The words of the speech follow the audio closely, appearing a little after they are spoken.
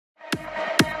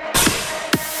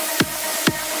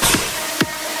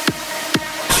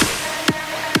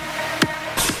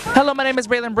Hello, my name is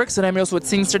Braylon Brooks, and I'm your host with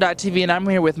Singster.tv, and I'm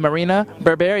here with Marina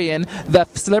Berberyan, the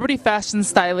celebrity fashion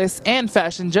stylist and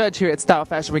fashion judge here at Style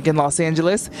Fashion Week in Los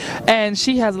Angeles. And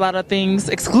she has a lot of things,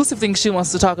 exclusive things she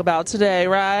wants to talk about today,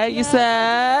 right? You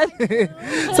said?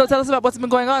 So tell us about what's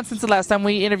been going on since the last time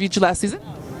we interviewed you last season.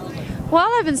 Well,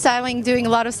 I've been doing a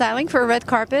lot of styling for a red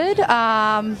carpet,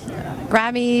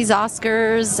 Grammys,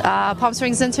 Oscars, Palm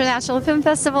Springs International Film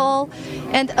Festival,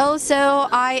 and also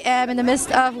I am in the midst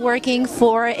of working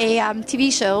for a TV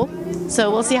show.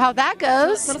 So we'll see how that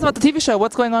goes. Tell us about the TV show.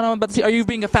 What's going on about the Are you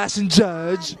being a fashion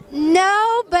judge?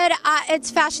 No, but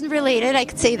it's fashion related. I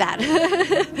could say that.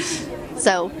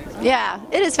 So yeah,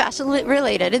 it is fashion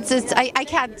related. I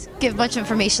can't give much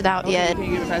information out yet.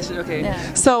 Okay.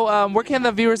 Yeah. So where can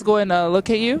the viewers go and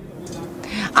locate you?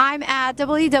 I'm at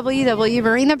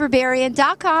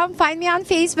www.marinaberberyan.com. Find me on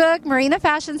Facebook, Marina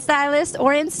Fashion Stylist,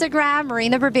 or Instagram,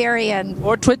 Marina Berberyan.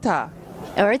 Or Twitter.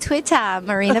 Or Twitter,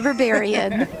 Marina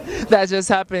Berberyan. That just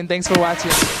happened. Thanks for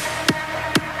watching.